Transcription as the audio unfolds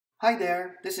Hi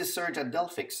there, this is Serge at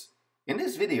Delphix. In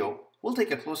this video, we'll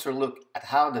take a closer look at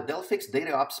how the Delphix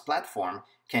DataOps platform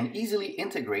can easily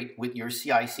integrate with your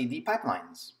CI/CD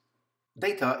pipelines.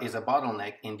 Data is a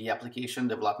bottleneck in the application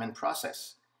development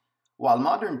process. While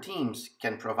modern teams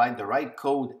can provide the right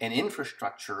code and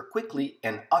infrastructure quickly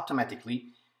and automatically,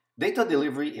 data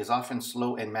delivery is often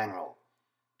slow and manual.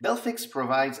 Delphix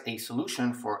provides a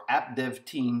solution for app dev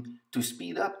team to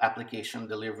speed up application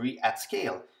delivery at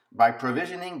scale by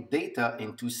provisioning data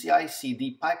into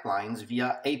CI/CD pipelines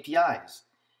via APIs.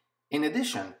 In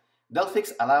addition,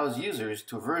 Delphix allows users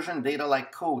to version data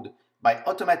like code by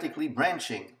automatically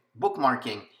branching,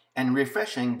 bookmarking, and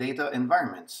refreshing data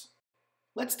environments.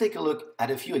 Let's take a look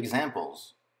at a few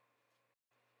examples.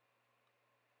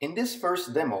 In this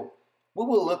first demo, we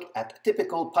will look at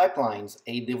typical pipelines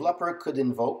a developer could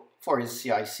invoke for his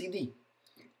CI/CD.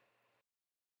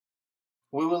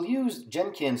 We will use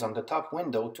Jenkins on the top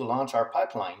window to launch our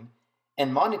pipeline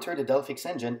and monitor the Delphix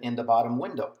engine in the bottom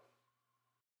window.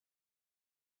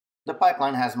 The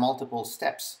pipeline has multiple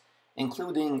steps,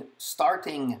 including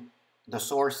starting the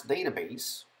source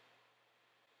database,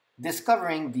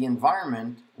 discovering the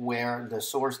environment where the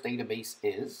source database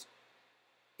is,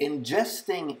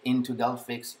 ingesting into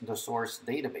Delphix the source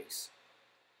database,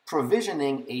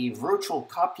 provisioning a virtual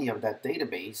copy of that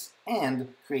database,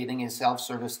 and creating a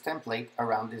self-service template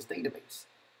around this database.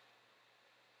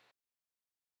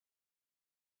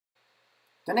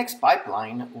 The next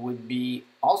pipeline would be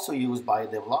also used by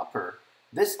a developer,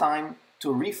 this time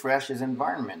to refresh his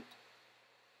environment.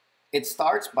 It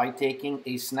starts by taking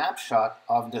a snapshot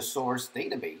of the source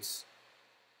database,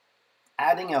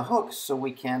 adding a hook so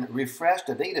we can refresh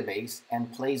the database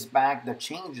and place back the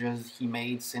changes he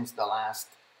made since the last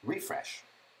refresh,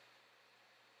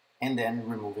 and then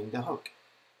removing the hook.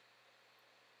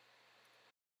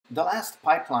 The last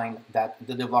pipeline that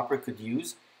the developer could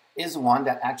use is one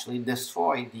that actually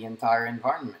destroyed the entire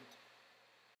environment.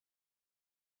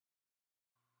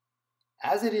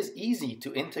 As it is easy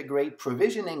to integrate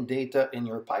provisioning data in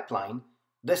your pipeline,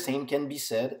 the same can be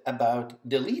said about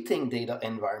deleting data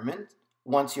environment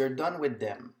once you're done with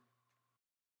them.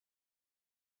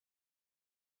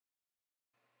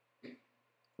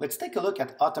 Let's take a look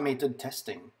at automated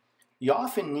testing. You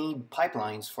often need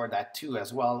pipelines for that too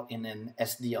as well in an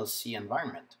SDLC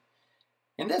environment.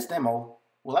 In this demo,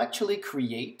 we'll actually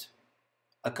create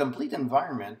a complete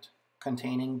environment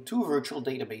containing 2 virtual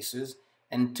databases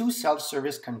and 2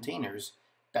 self-service containers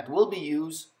that will be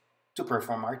used to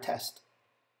perform our test.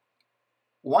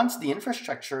 Once the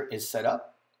infrastructure is set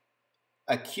up,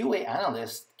 a QA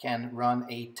analyst can run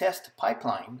a test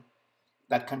pipeline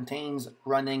that contains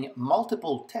running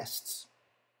multiple tests.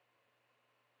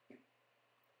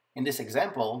 In this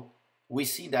example, we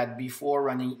see that before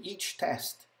running each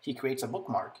test, he creates a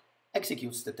bookmark,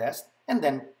 executes the test, and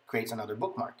then creates another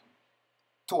bookmark.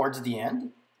 Towards the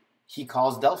end, he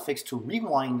calls Delphix to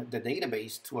rewind the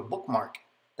database to a bookmark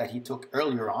that he took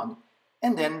earlier on,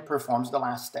 and then performs the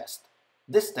last test.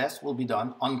 This test will be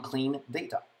done on clean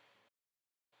data.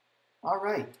 All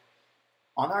right,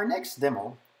 on our next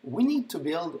demo, we need to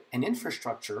build an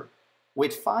infrastructure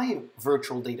with 5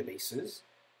 virtual databases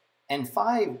and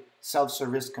 5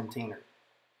 self-service containers.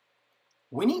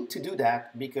 We need to do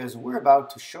that because we're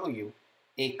about to show you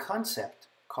a concept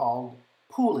called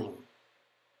pooling.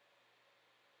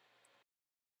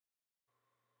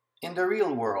 In the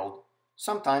real world,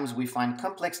 sometimes we find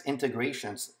complex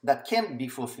integrations that can't be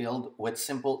fulfilled with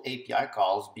simple API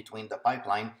calls between the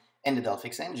pipeline and the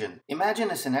Delphix engine.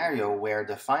 Imagine a scenario where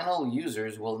the final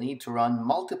users will need to run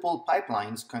multiple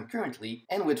pipelines concurrently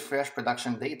and with fresh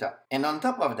production data. And on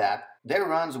top of that, their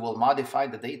runs will modify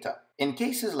the data. In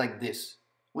cases like this,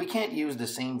 we can't use the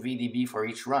same VDB for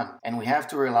each run, and we have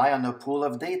to rely on a pool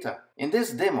of data. In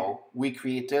this demo, we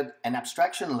created an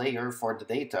abstraction layer for the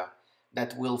data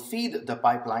that will feed the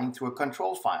pipeline through a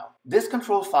control file. This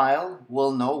control file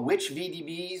will know which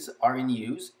VDBs are in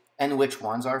use and which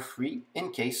ones are free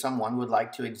in case someone would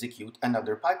like to execute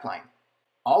another pipeline.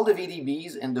 All the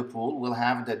VDBs in the pool will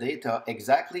have the data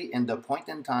exactly in the point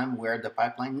in time where the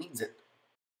pipeline needs it.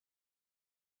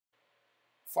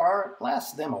 For our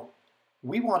last demo,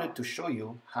 we wanted to show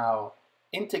you how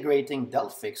integrating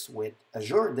Delphix with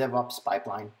Azure DevOps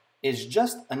pipeline is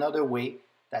just another way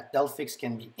that Delphix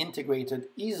can be integrated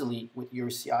easily with your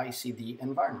CI/CD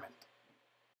environment.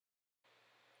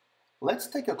 Let's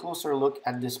take a closer look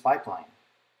at this pipeline.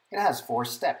 It has 4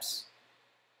 steps.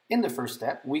 In the first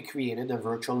step, we created a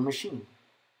virtual machine.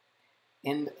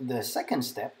 In the second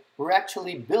step, we're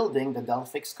actually building the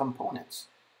Delphix components.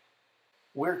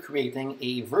 We're creating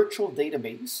a virtual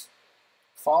database,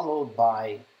 followed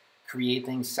by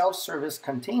creating self-service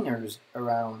containers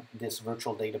around this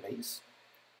virtual database.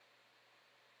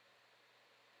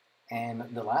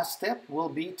 And the last step will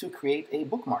be to create a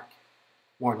bookmark.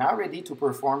 We're now ready to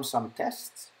perform some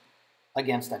tests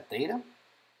against that data.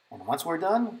 And once we're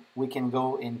done, we can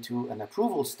go into an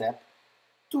approval step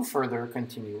to further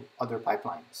continue other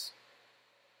pipelines.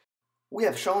 We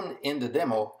have shown in the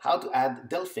demo how to add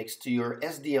Delphix to your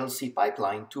SDLC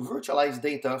pipeline to virtualize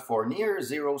data for near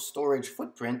zero storage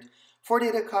footprint for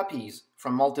data copies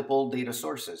from multiple data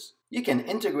sources. You can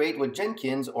integrate with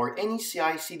Jenkins or any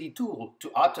CI/CD tool to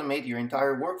automate your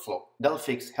entire workflow.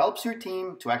 Delphix helps your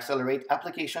team to accelerate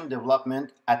application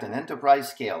development at an enterprise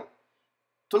scale.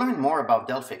 To learn more about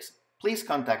Delphix, please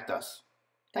contact us.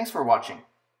 Thanks for watching.